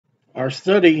Our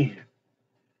study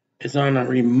is on a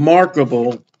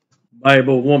remarkable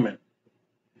Bible woman,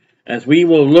 as we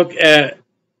will look at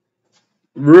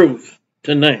Ruth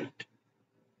tonight.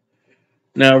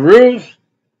 Now, Ruth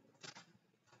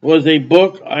was a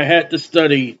book I had to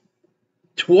study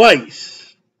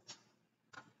twice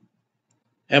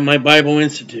at my Bible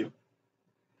Institute.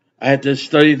 I had to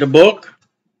study the book,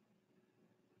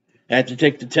 I had to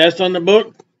take the test on the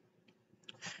book,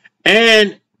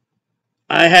 and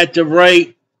I had to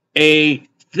write a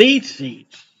thesis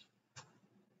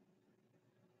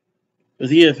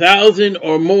with either 1,000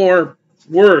 or more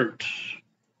words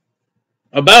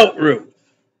about Ruth.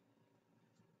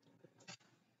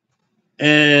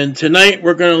 And tonight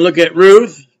we're going to look at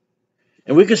Ruth,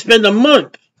 and we could spend a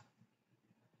month.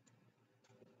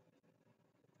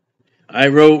 I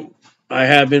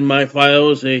have in my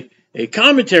files a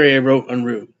commentary I wrote on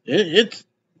Ruth.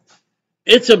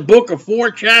 It's a book of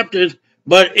 4 chapters,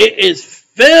 but it is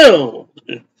filled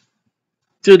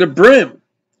to the brim.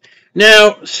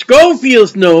 Now,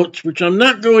 Schofield's notes, which I'm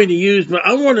not going to use, but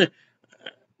I want to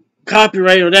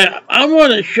copyright on that. I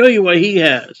want to show you what he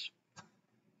has.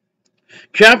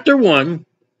 Chapter 1,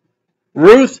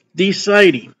 Ruth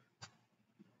deciding.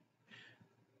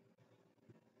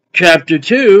 Chapter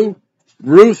 2,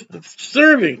 Ruth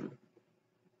serving.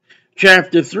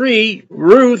 Chapter 3,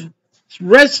 Ruth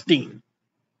resting.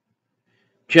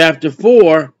 Chapter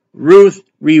 4, Ruth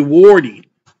rewarding.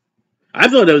 I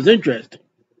thought that was interesting.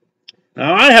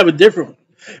 Now, I have a different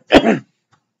one.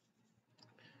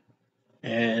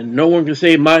 And no one can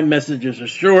say my messages are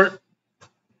short.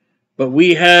 But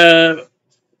we have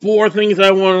 4 things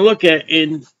I want to look at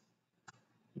in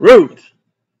Ruth.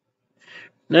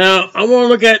 Now, I want to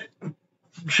look at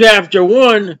chapter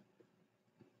 1,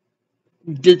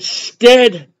 the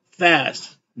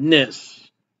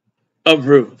steadfastness of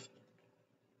Ruth.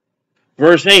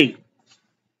 Verse 8.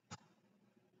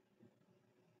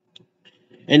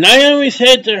 And Naomi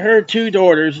said to her 2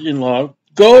 daughters-in-law,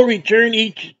 go return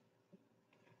each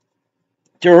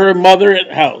to her mother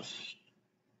at house.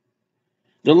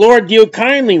 The Lord deal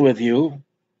kindly with you,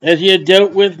 as he had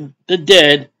dealt with the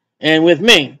dead and with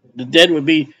me. The dead would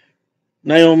be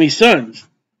Naomi's sons,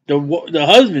 the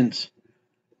husbands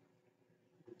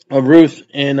of Ruth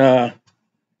and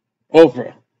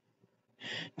Oprah.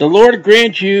 The Lord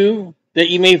grant you that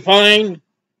you may find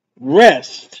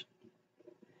rest.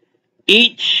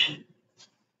 Each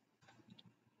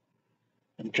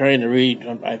of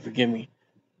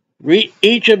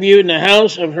you in the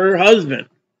house of her husband.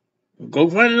 Go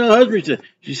find another husband.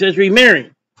 She says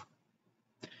remarry.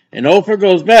 And Oprah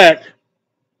goes back.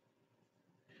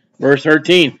 Verse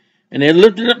 13. And they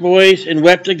lifted up voice and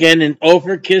wept again, and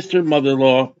Oprah kissed her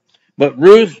mother-in-law. But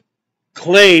Ruth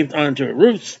clave unto her.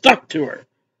 Ruth stuck to her.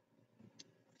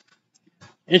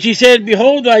 And she said,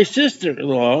 behold, thy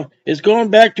sister-in-law is going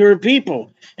back to her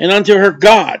people and unto her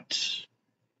gods.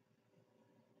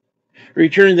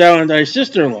 Return thou unto thy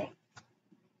sister-in-law.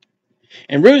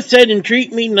 And Ruth said,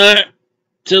 entreat me not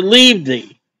to leave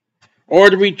thee, or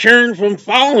to return from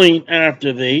following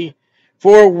after thee,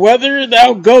 for whither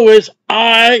thou goest,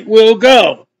 I will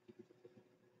go.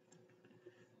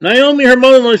 Naomi, her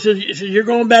mother-in-law, says, you're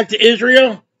going back to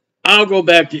Israel? I'll go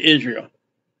back to Israel.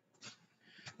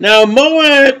 Now,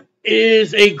 Moab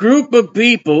is a group of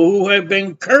people who have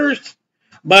been cursed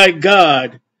by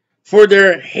God for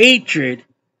their hatred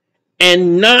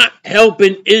and not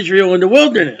helping Israel in the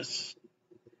wilderness.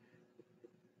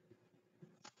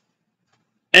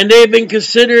 And they've been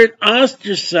considered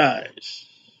ostracized.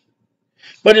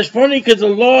 But it's funny because the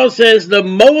law says the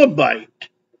Moabite.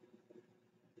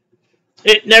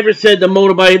 It never said the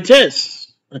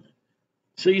Moabitess.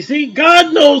 So you see,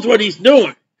 God knows what he's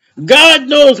doing. God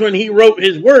knows when he wrote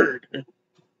his word.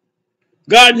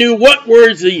 God knew what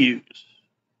words to use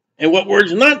and what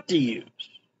words not to use.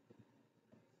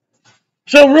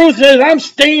 So Ruth says, I'm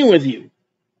staying with you.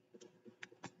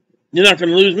 You're not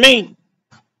going to lose me.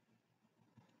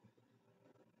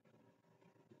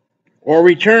 Or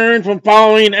return from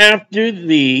following after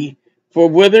thee, for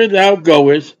whither thou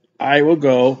goest, I will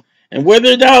go, and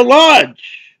whither thou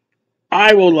lodge,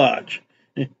 I will lodge.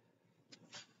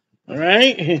 All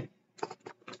right?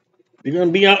 You're going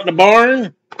to be out in the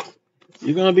barn?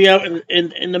 You're going to be out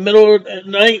in the middle of the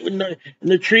night in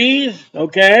the trees?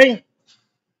 Okay?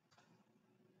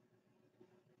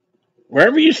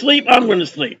 Wherever you sleep, I'm going to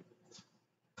sleep.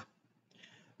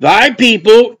 Thy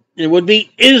people, it would be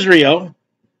Israel,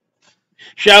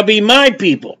 shall be my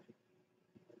people.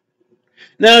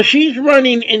 Now, she's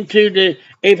running into the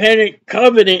Abrahamic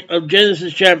covenant of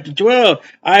Genesis chapter 12.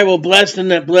 I will bless them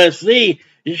that bless thee.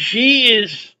 She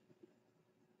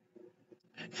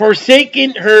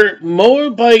forsaken her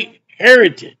Moabite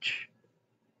heritage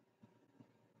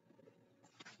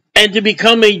and to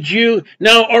become a Jew.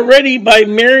 Now, already by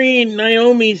marrying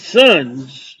Naomi's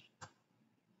sons,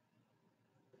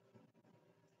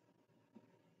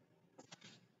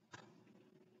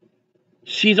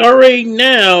 she's already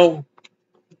now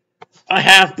a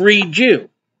half-breed Jew.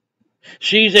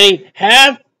 She's a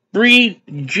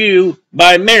half-breed Jew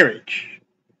by marriage.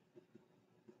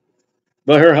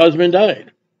 But her husband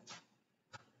died.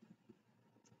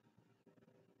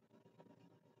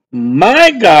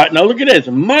 My God, now look at this.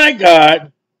 My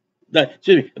God,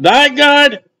 excuse me, thy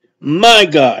God, my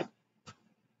God.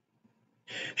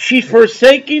 She's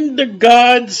forsaking the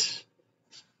gods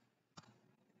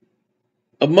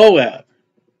of Moab.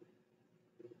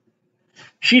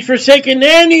 She's forsaken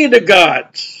any of the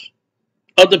gods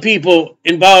of the people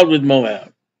involved with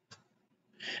Moab.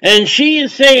 And she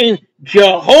is saying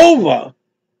Jehovah,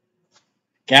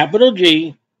 capital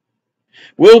G,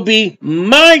 will be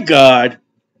my God,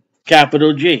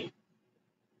 capital G.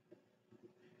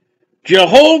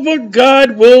 Jehovah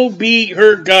God will be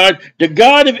her God. The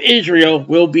God of Israel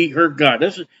will be her God.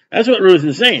 That's what Ruth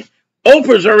is saying.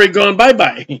 Oprah's already gone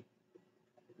bye-bye.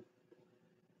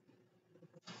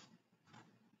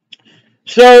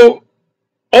 So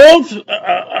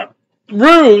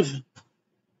Ruth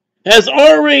has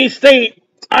already stated,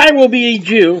 I will be a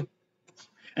Jew,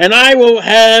 and I will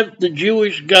have the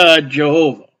Jewish God,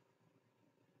 Jehovah.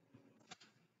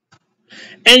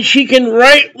 And she can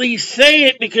rightly say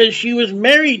it because she was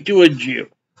married to a Jew.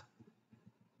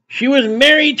 She was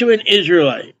married to an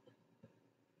Israelite.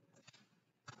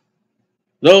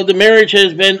 Though the marriage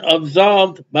has been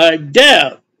absolved by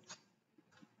death.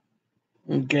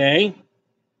 Okay.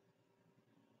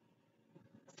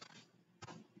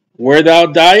 Where thou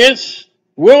diest,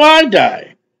 will I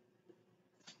die.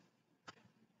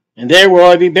 And there will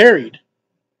I be buried.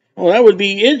 Well, that would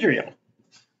be Israel.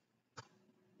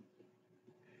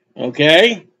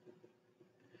 Okay.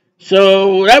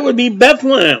 So that would be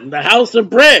Bethlehem, the house of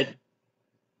bread.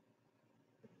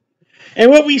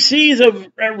 And what we see is a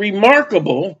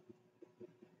remarkable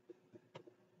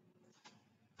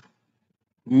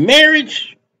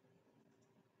marriage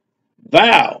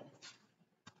vow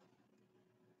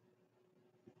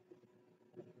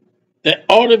that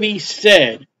ought to be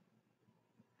said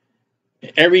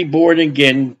in every born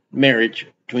again marriage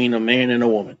between a man and a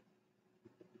woman.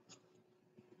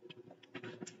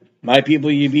 My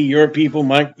people, you be your people.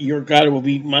 Your God will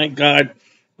be my God.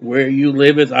 Where you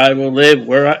liveth, I will live.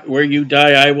 Where you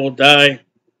die, I will die.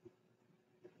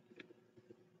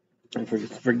 And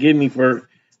forgive me for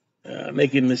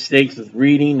making mistakes with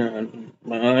reading.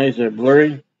 My eyes are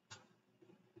blurry.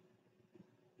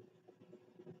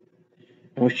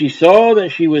 And when she saw that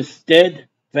she was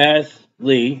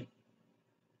steadfastly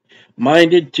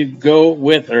minded to go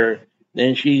with her,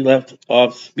 then she left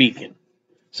off speaking.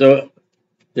 So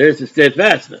there's the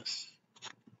steadfastness.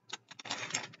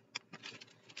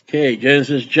 Okay,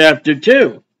 Genesis chapter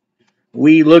 2.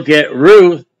 We look at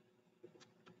Ruth,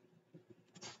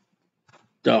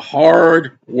 the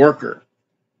hard worker.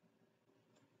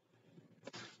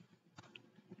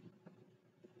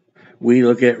 We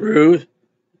look at Ruth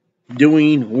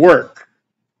doing work.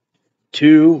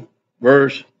 2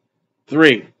 verse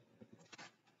 3.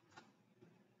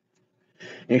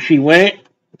 And she went,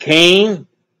 came,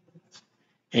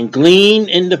 and gleaned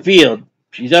in the field.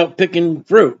 She's out picking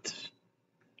fruits.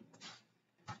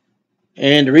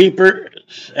 And the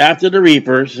reapers, after the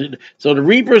reapers, so the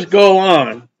reapers go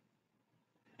on.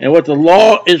 And what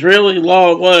the Israeli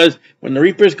law was, when the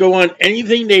reapers go on,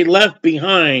 anything they left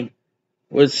behind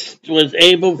was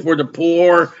able for the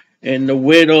poor and the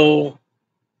widow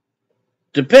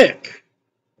to pick.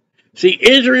 See,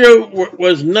 Israel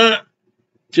was not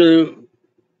to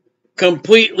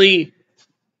completely,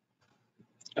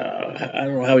 I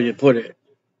don't know how you put it.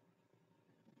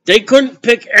 They couldn't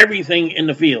pick everything in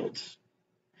the fields.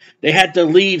 They had to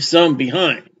leave some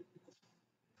behind.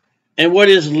 And what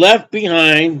is left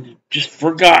behind, just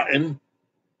forgotten,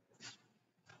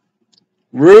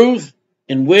 Ruth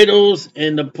and widows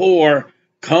and the poor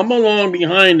come along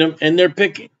behind them and they're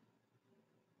picking.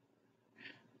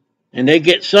 And they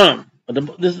get some.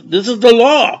 This is the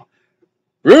law.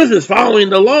 Ruth is following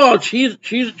the law. She's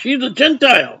a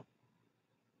Gentile.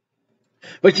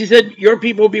 But she said, your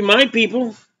people will be my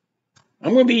people.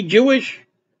 I'm going to be Jewish.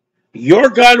 Your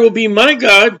God will be my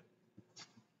God.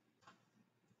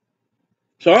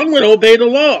 So I'm going to obey the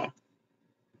law.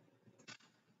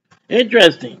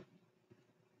 Interesting.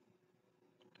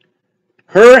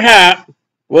 Her hap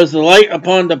was the light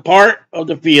upon the part of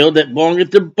the field that belonged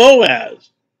to Boaz.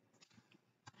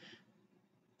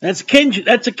 That's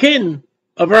a kin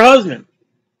of her husband,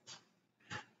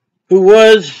 who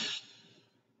was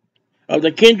of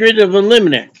the kindred of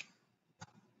Elimelech.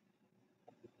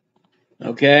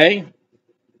 Okay?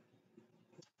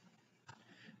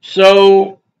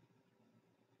 So,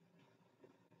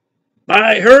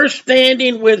 by her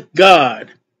standing with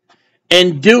God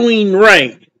and doing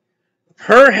right,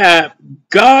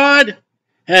 God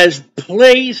has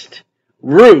placed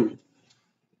Ruth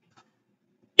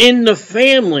in the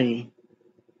family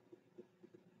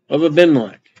of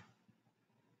Elimelech.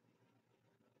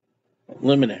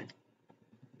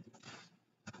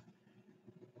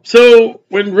 So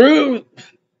when Ruth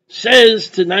says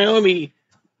to Naomi,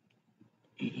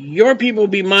 your people will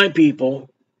be my people,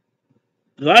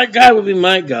 thy God will be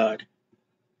my God,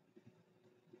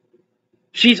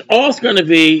 she's also going to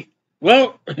be,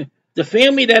 well, the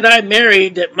family that I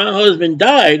married, that my husband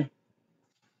died,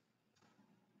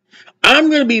 I'm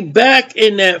going to be back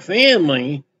in that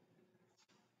family,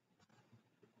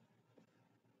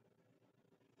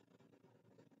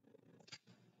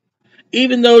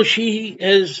 even though she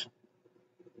has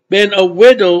been a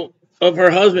widow of her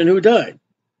husband who died.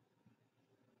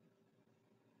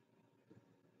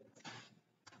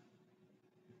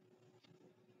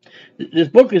 This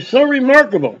book is so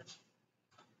remarkable.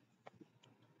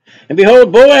 And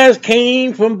behold, Boaz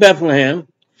came from Bethlehem,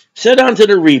 said unto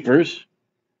the reapers,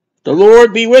 the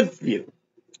Lord be with you.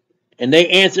 And they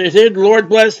answered, the Lord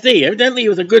bless thee. Evidently, he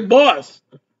was a good boss.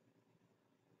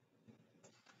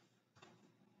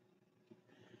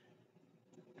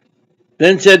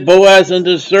 Then said Boaz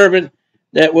unto the servant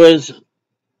that was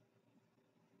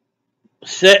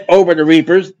set over the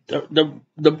reapers,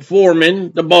 the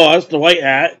foreman, the boss, the white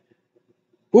hat,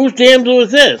 whose damsel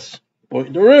is this?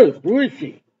 Pointing to Ruth. Who is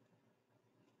she?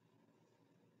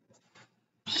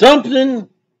 Something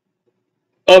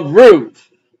of Ruth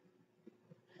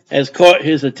has caught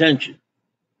his attention.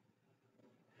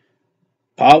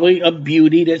 Probably a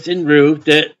beauty that's in Ruth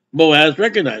that Boaz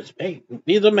recognized. Hey,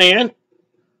 he's a man.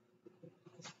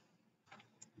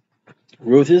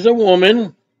 Ruth is a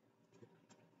woman.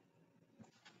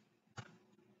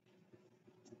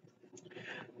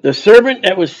 The servant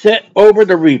that was set over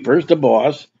the reapers, the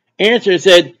boss, answered and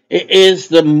said, it is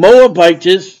the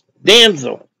Moabitess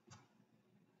damsel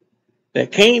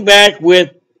that came back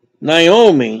with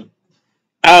Naomi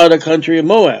out of the country of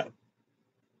Moab.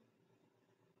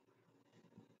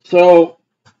 So,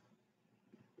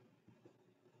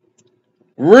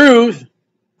 Ruth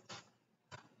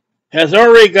has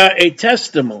already got a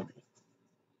testimony.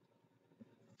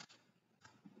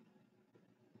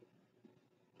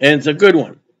 And it's a good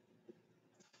one.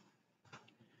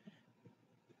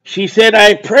 She said,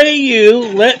 I pray you,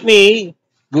 let me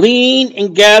glean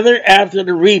and gather after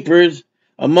the reapers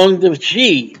among the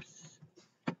sheaves.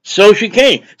 So she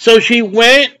came. So she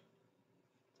went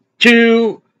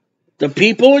to the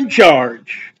people in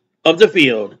charge of the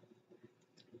field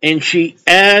and she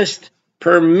asked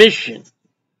permission.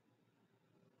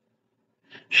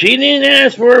 She didn't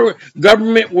ask for a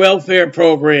government welfare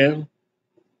program.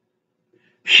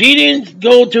 She didn't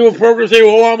go to a program and say,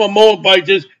 well, I'm a Moabite.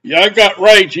 Yeah, I got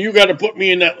rights. You got to put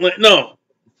me in that land. No.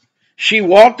 She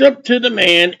walked up to the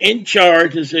man in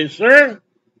charge and said, sir,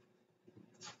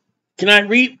 can I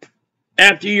reap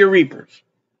after your reapers?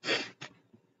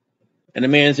 And the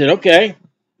man said, okay.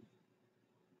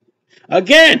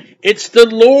 Again, it's the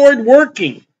Lord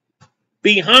working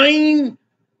behind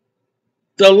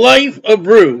the life of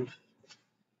Ruth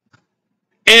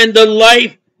and the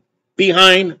life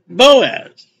behind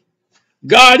Boaz.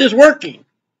 God is working.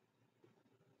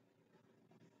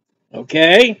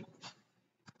 Okay?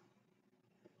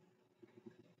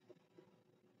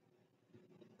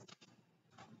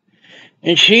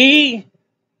 And she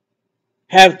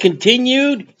have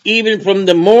continued even from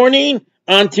the morning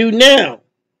unto now,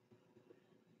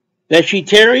 that she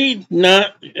tarried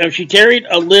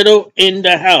a little in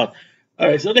the house. All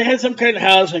right, so they had some kind of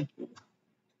house, like,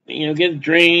 get a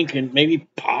drink and maybe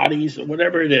potties or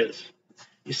whatever it is.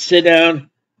 You sit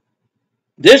down.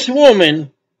 This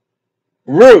woman,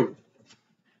 Ruth,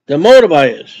 the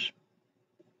Moabitess,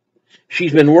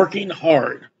 she's been working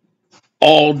hard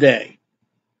all day.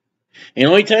 And the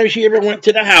only time she ever went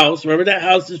to the house, wherever that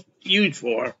house is used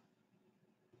for,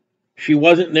 she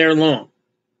wasn't there long.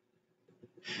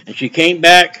 And she came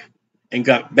back and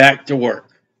got back to work.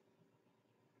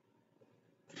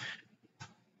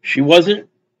 She wasn't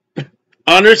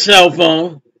on her cell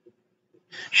phone.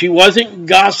 She wasn't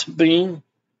gossiping.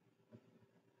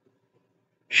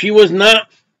 She was not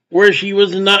where she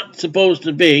was not supposed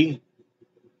to be.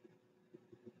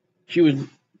 She was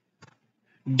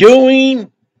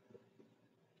doing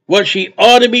what she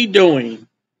ought to be doing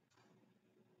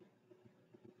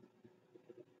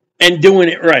and doing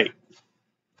it right.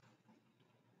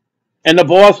 And the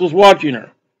boss was watching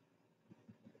her.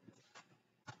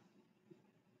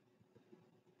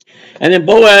 And then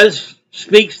Boaz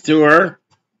speaks to her.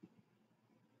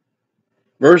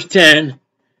 Verse 10.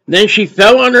 Then she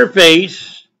fell on her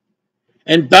face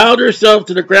and bowed herself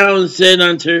to the ground and said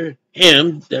unto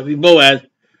him, that be Boaz,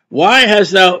 why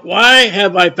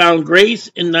have I found grace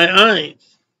in thy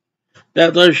eyes,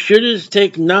 that thou shouldest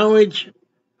take knowledge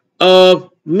of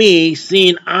me,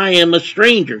 seeing I am a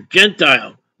stranger,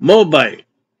 Gentile, Moabite?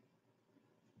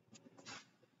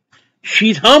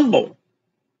 She's humble.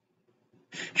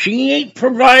 She ain't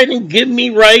providing, give me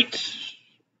rights.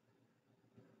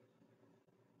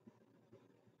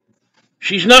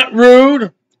 She's not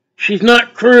rude. She's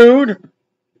not crude.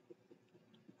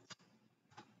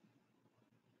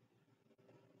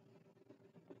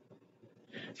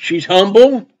 She's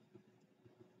humble.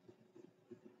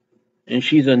 And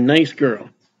she's a nice girl.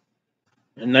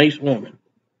 A nice woman.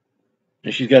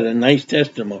 And she's got a nice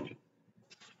testimony.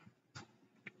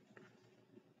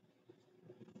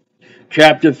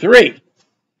 Chapter 3.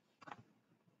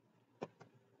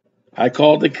 I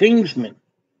call the Kingsman.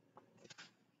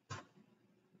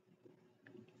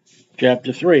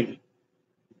 Chapter 3.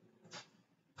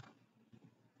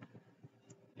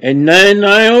 And then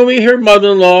Naomi, her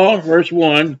mother-in-law, verse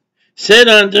 1, said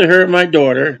unto her, my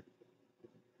daughter,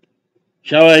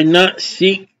 shall I not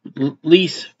seek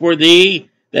lease for thee,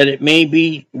 that it may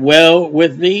be well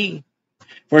with thee?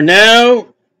 For now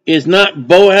is not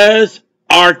Boaz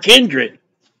our kindred.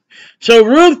 So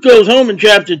Ruth goes home in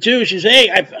chapter 2. She says, hey,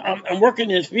 I'm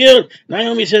working in this field.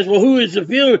 Naomi says, well, who is the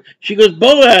field? She goes,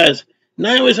 Boaz.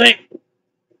 Naomi's like,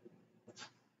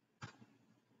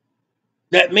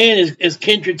 that man is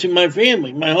kindred to my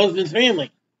family, my husband's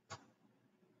family.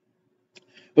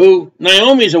 Who,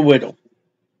 Naomi's a widow.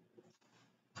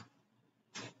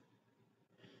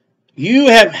 You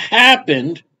have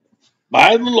happened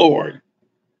by the Lord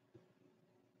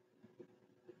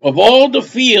of all the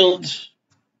fields,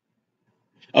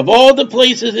 of all the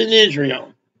places in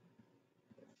Israel,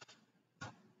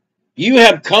 you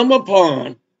have come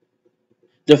upon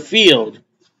the field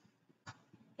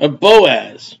of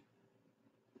Boaz,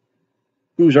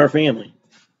 who's our family.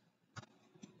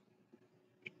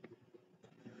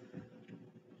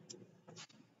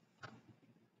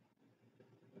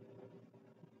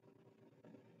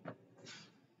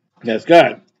 That's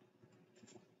God.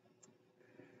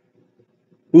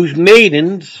 Whose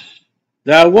maidens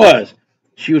thou was.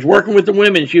 She was working with the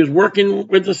women. She was working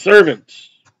with the servants.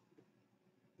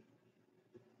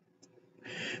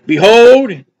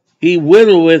 Behold, he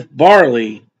whittleth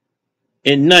barley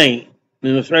at night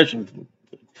in the threshing floor.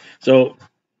 So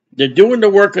they're doing the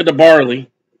work of the barley.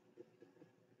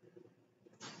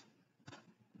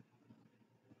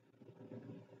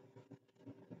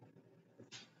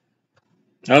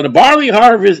 Now the barley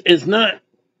harvest is not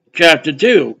chapter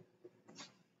 2.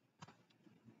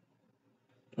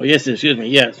 Oh, yes, excuse me.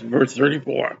 Yes, verse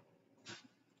 34.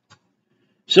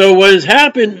 So what has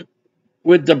happened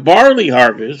with the barley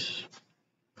harvest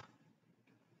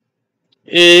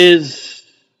is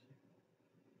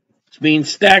it's being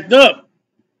stacked up.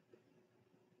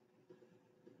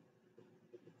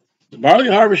 The barley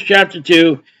harvest, chapter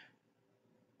 2,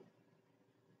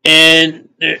 and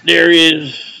there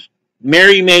is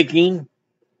merrymaking,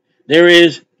 there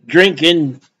is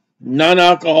drinking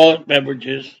non-alcoholic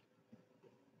beverages.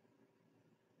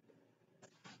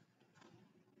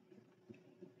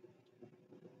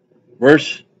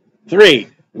 Verse 3,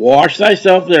 wash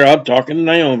thyself thereof, talking to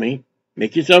Naomi,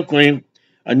 make yourself clean,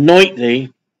 anoint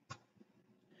thee,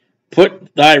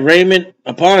 put thy raiment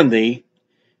upon thee,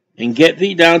 and get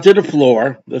thee down to the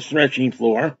floor, the threshing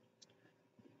floor,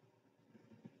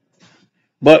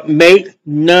 but make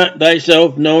not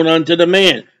thyself known unto the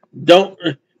man. Don't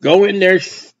go in there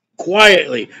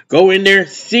quietly, go in there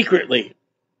secretly.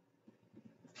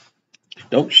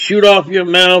 Don't shoot off your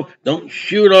mouth, don't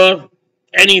shoot off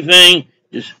anything,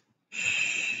 just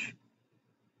shh.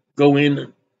 Go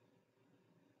in.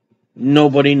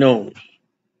 Nobody knows.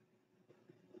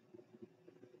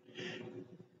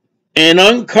 And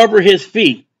uncover his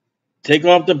feet. Take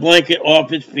off the blanket off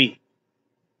his feet.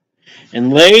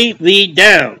 And lay thee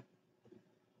down.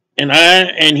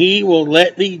 And he will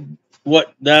let thee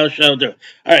what thou shalt do.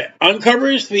 All right, uncover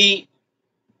his feet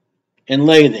and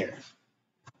lay there.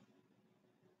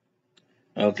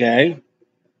 Okay.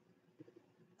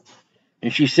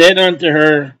 And she said unto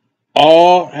her,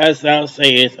 all as thou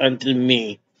sayest unto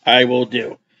me, I will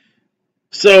do.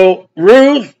 So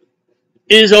Ruth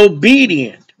is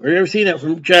obedient. We've never seen that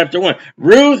from chapter 1.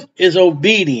 Ruth is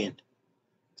obedient.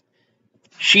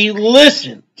 She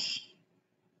listens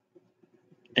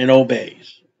and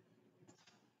obeys.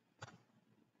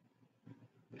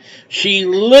 She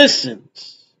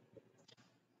listens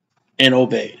and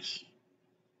obeys.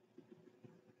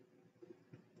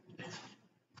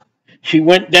 She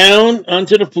went down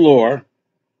onto the floor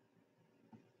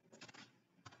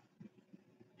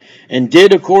and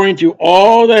did according to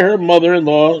all that her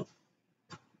mother-in-law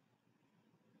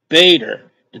bade her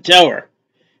to tell her.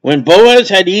 When Boaz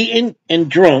had eaten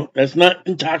and drunk, that's not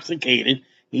intoxicated,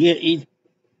 he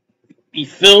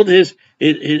filled his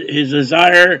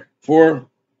desire for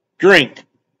drink,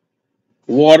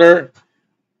 water,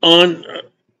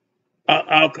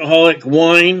 alcoholic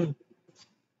wine,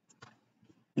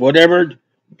 whatever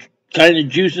kind of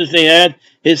juices they had.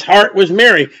 His heart was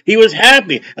merry. He was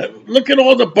happy. Look at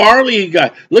all the barley he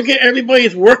got. Look at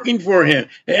everybody's working for him.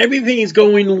 Everything's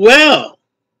going well.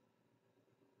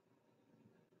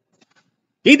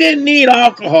 He didn't need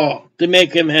alcohol to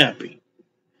make him happy.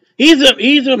 He's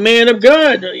a man of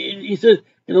God. He said,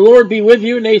 "The Lord be with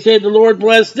you," and they said, "The Lord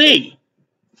bless thee."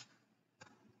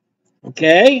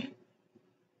 Okay?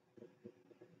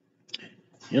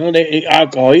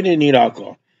 Alcohol. He didn't need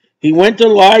alcohol. He went to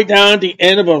lie down at the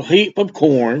end of a heap of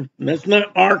corn. And that's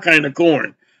not our kind of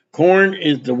corn. Corn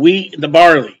is the wheat and the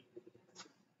barley.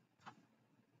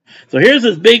 So here's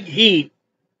this big heap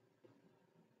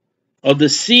of the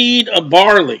seed of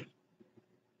barley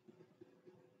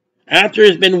after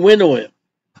it's been winnowed.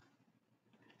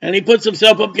 And he puts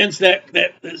himself up against that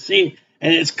seed,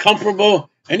 and it's comfortable,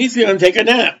 and he's going to take a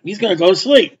nap. He's going to go to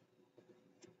sleep.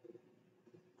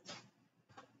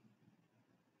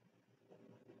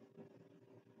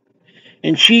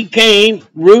 And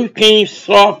Ruth came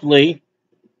softly,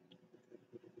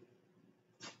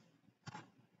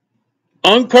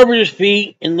 uncovered his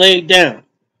feet, and laid down.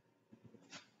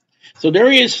 So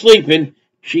there he is sleeping.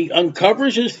 She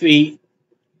uncovers his feet,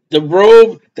 the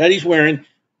robe that he's wearing,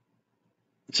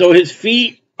 so his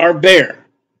feet are bare.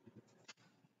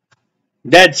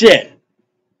 That's it.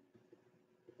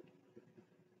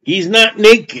 He's not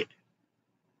naked.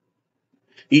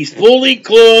 He's fully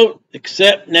clothed,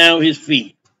 except now his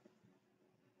feet.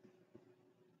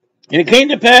 And it came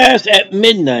to pass at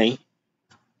midnight,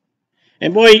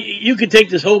 and boy, you could take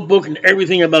this whole book and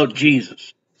everything about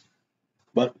Jesus,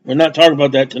 but we're not talking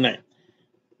about that tonight.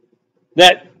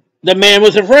 That the man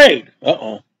was afraid.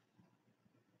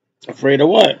 Afraid of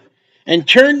what? And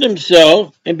turned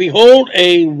himself, and behold,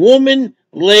 a woman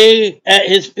lay at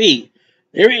his feet.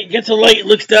 There he gets a light,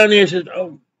 looks down there and says,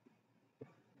 "Oh."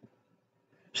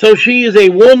 So she is a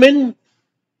woman.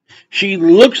 She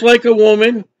looks like a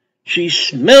woman. She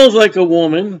smells like a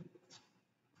woman.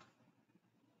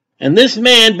 And this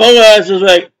man, Boaz, is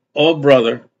like, "Oh,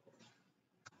 brother,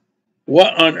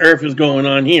 what on earth is going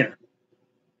on here?"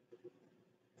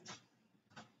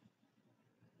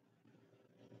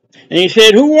 And he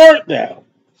said, "Who art thou?"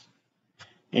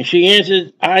 And she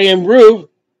answered, "I am Ruth,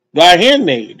 thy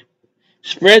handmaid.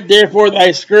 Spread therefore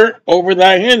thy skirt over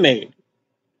thy handmaid.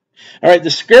 All right,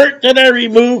 the skirt that I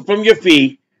removed from your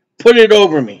feet, put it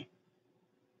over me.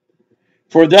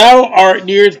 For thou art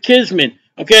nearest kinsman."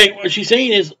 Okay, what she's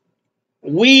saying is,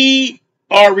 we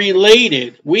are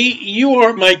related. You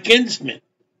are my kinsman.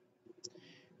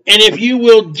 And if you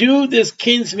will do this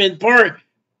kinsman part,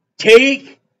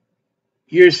 take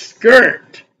your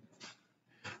skirt,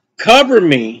 cover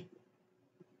me,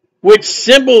 which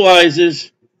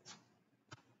symbolizes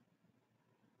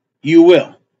you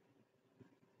will.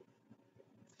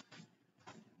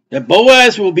 That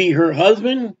Boaz will be her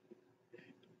husband,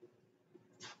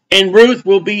 and Ruth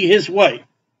will be his wife.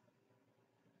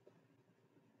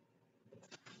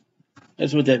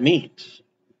 That's what that means.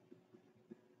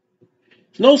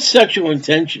 There's no sexual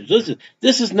intentions. Listen,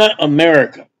 this is not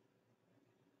America.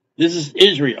 This is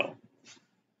Israel.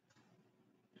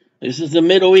 This is the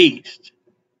Middle East.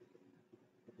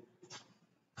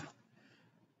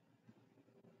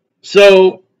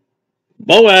 So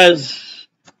Boaz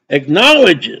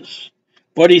acknowledges,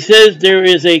 but he says there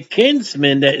is a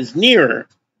kinsman that is nearer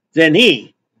than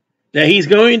he. That he's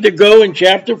going to go in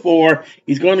chapter 4,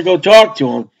 he's going to go talk to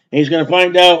him, and he's going to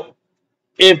find out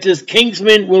if this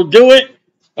kinsman will do it.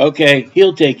 Okay,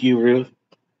 he'll take you, Ruth.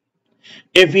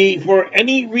 If he, for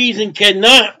any reason,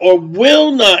 cannot or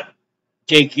will not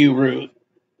take you, Ruth,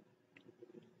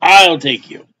 I'll take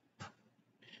you.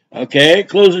 Okay,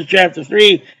 closes chapter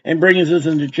 3 and brings us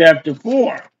into chapter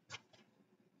 4.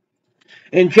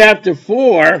 In chapter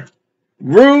 4,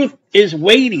 Ruth is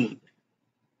waiting.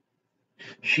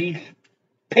 She's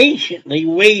patiently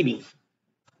waiting.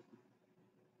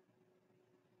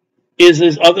 Is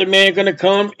this other man going to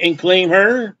come and claim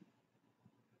her?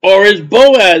 Or is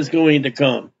Boaz going to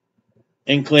come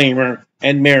and claim her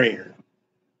and marry her?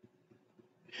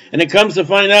 And it comes to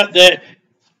find out that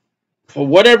for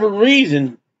whatever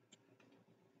reason,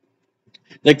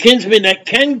 the kinsman that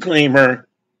can claim her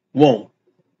won't.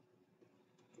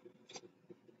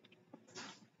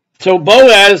 So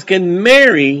Boaz can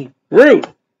marry Ruth.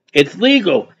 It's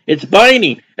legal. It's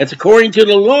binding. It's according to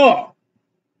the law.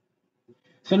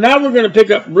 So now we're going to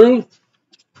pick up Ruth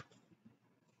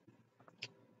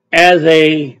as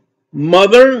a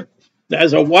mother,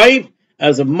 as a wife,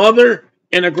 as a mother,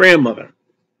 and a grandmother.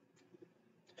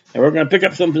 And we're going to pick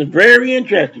up something very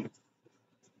interesting.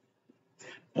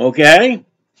 Okay?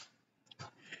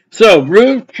 So,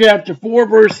 Ruth chapter 4,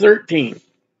 verse 13.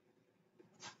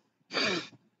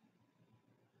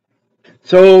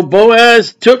 So,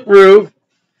 Boaz took Ruth,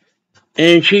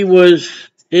 and she was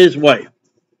his wife.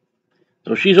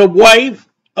 So, she's a wife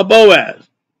of Boaz.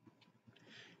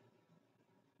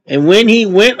 And when he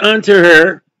went unto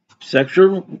her,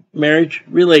 sexual marriage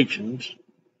relations,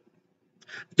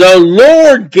 the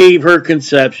Lord gave her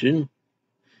conception,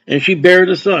 and she bare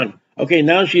a son. Okay,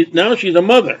 now she's a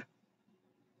mother.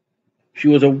 She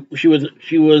was a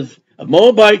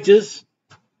Moabitess.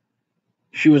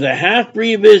 She was a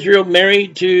half-breed of Israel,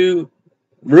 married to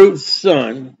Ruth's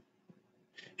son.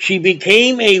 She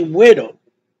became a widow.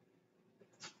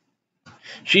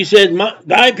 She said,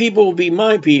 "Thy people will be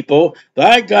my people.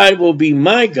 Thy God will be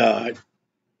my God."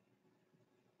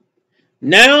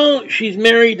 Now she's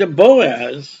married to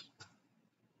Boaz,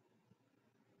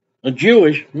 a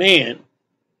Jewish man.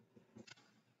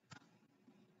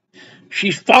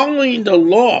 She's following the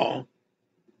law.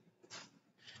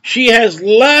 She has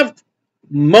left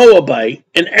Moabite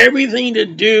and everything to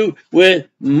do with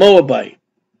Moabite.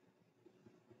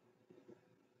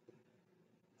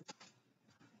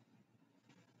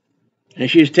 And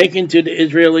she's taken to the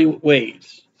Israeli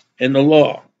ways and the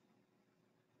law.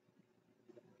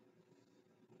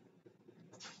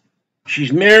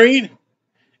 She's married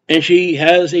and she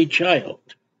has a child.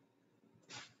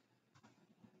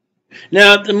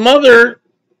 Now, the mother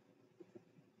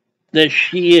that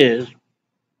she is,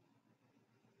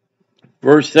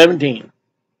 verse 17,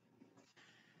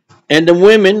 and the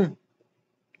women,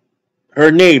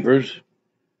 her neighbors,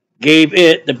 gave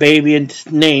it, the baby, a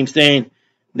name, saying,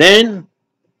 "Then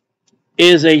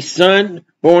is a son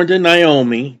born to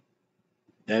Naomi,"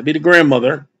 that'd be the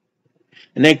grandmother,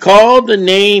 and they called the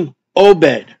name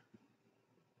Obed.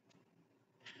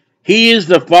 He is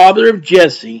the father of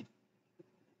Jesse,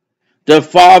 the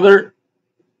father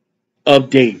of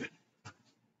David.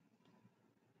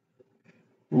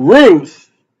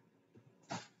 Ruth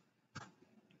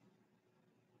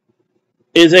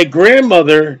is a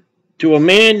grandmother to a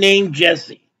man named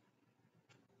Jesse.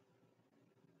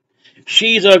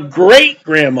 She's a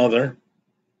great-grandmother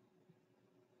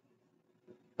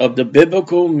of the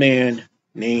biblical man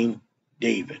named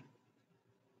David.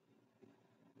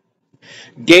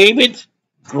 David's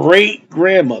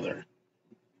great-grandmother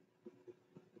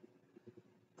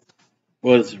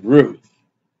was Ruth.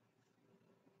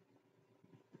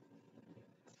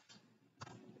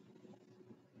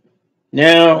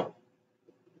 Now,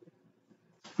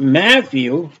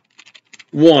 Matthew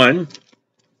chapter 1,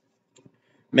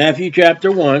 Matthew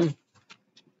chapter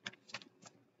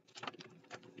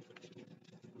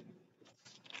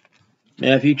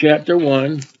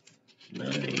 1,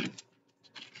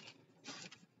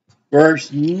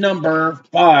 verse number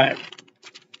 5.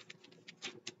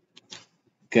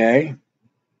 Okay.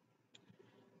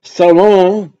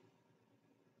 Salome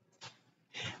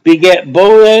begat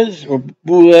Boaz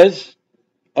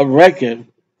of Rechab,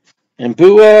 and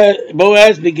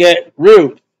Boaz begat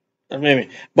Ruth.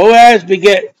 Boaz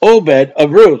begat Obed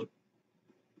of Ruth,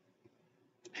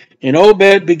 and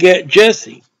Obed begat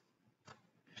Jesse,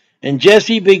 and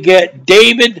Jesse begat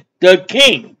David the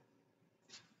king.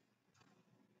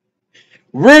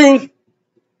 Ruth,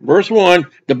 verse 1,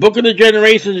 the book of the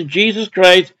generations of Jesus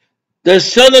Christ, the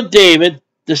son of David,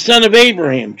 the son of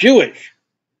Abraham, Jewish.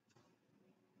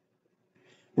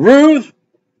 Ruth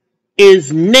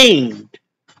is named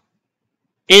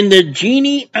in the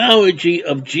genealogy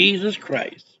of Jesus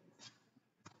Christ.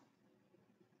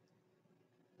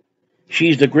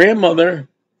 She's the grandmother,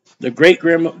 the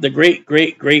great-grandmother, the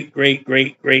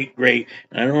great-great-great-great-great-great-great,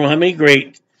 I don't know how many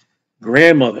great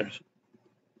grandmothers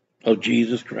of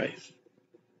Jesus Christ.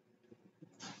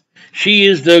 She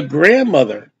is the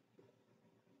grandmother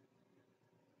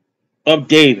of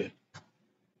David.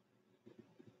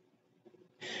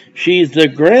 She's the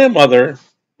grandmother,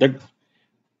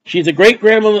 she's the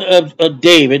great-grandmother of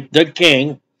David, the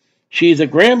king, She is the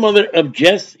grandmother of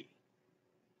Jesse.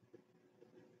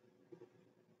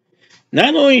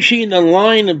 Not only is she in the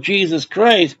line of Jesus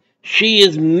Christ, she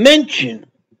is mentioned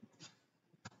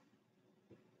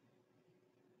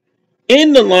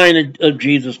in the line of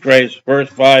Jesus Christ. Verse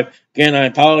 5. Again, I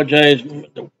apologize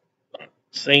for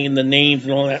saying the names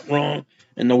and all that wrong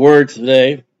and the words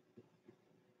today.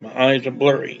 My eyes are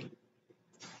blurry.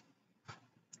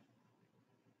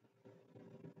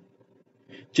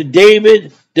 To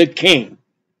David the king.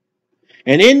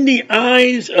 And in the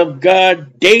eyes of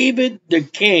God, David the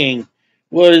king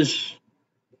was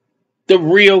the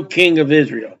real king of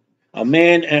Israel, a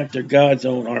man after God's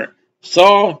own heart.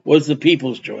 Saul was the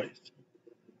people's choice.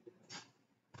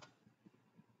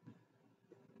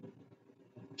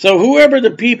 So whoever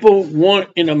the people want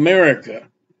in America,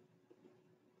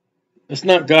 it's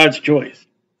not God's choice.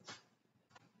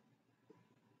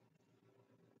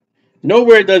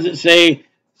 Nowhere does it say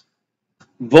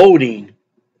voting,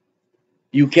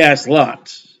 you cast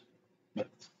lots.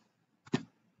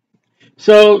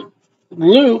 So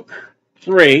Luke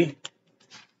 3,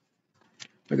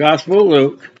 the Gospel of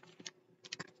Luke,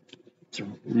 it's a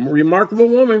remarkable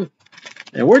woman.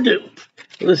 And we're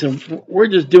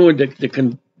just doing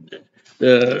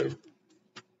the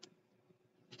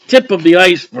tip of the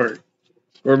iceberg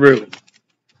for Ruth.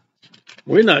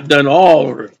 We're not done all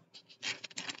of Ruth.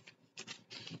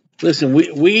 Listen,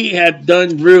 we have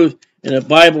done Ruth in a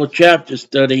Bible chapter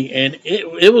study, and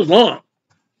it was long.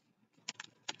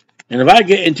 And if I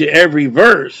get into every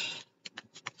verse,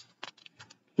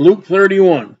 Luke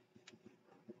 31,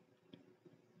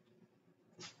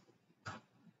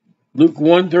 Luke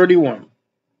 1:31,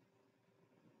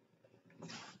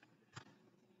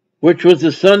 which was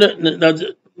the son of,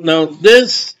 now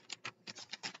this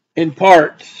in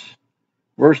parts,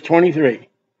 verse 23.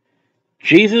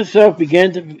 Jesus himself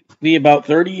began to be about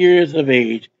 30 years of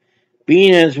age,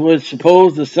 being as was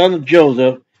supposed the son of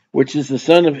Joseph, which is the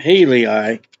son of Heli.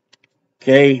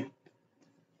 Okay,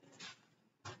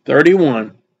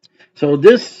 31. So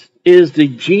this is the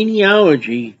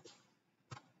genealogy.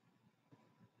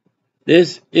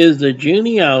 This is the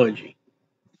genealogy.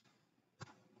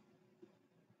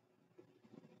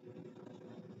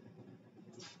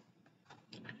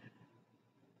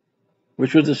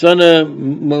 Which was the son of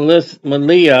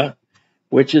Maliah,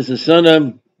 which is the son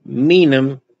of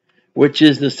Menem, which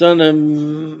is the son of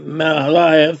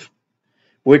Mahaliah,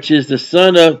 which is the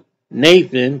son of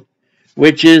Nathan,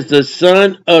 which is the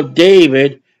son of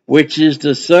David, which is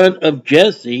the son of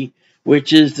Jesse,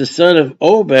 which is the son of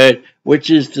Obed,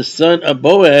 which is the son of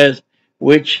Boaz,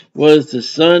 which was the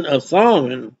son of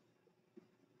Solomon.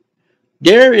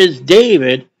 There is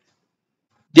David,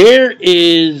 there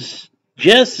is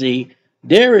Jesse,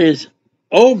 there is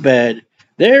Obed,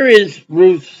 there is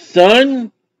Ruth's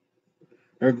son,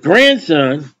 her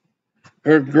grandson,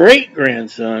 her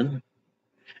great-grandson,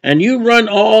 and you run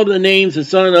all the names of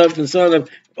son of and son of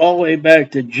all the way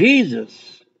back to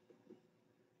Jesus.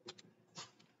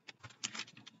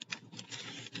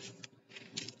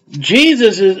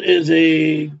 Jesus is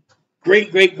a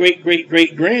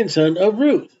great-great-great-great-great-grandson of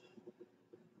Ruth.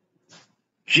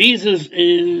 Jesus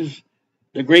is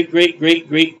the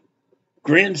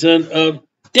great-great-great-great-grandson of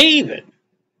David.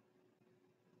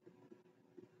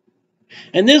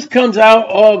 And this comes out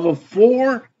of a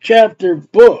 4-chapter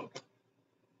book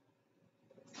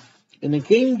in the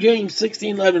King James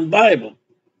 1611 Bible,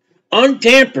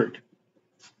 untampered,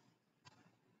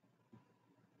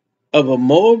 of a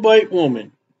Moabite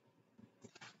woman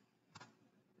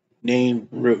named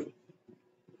Ruth.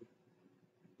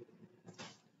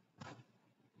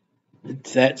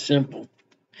 It's that simple.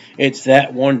 It's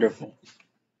that wonderful.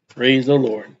 Praise the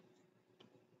Lord.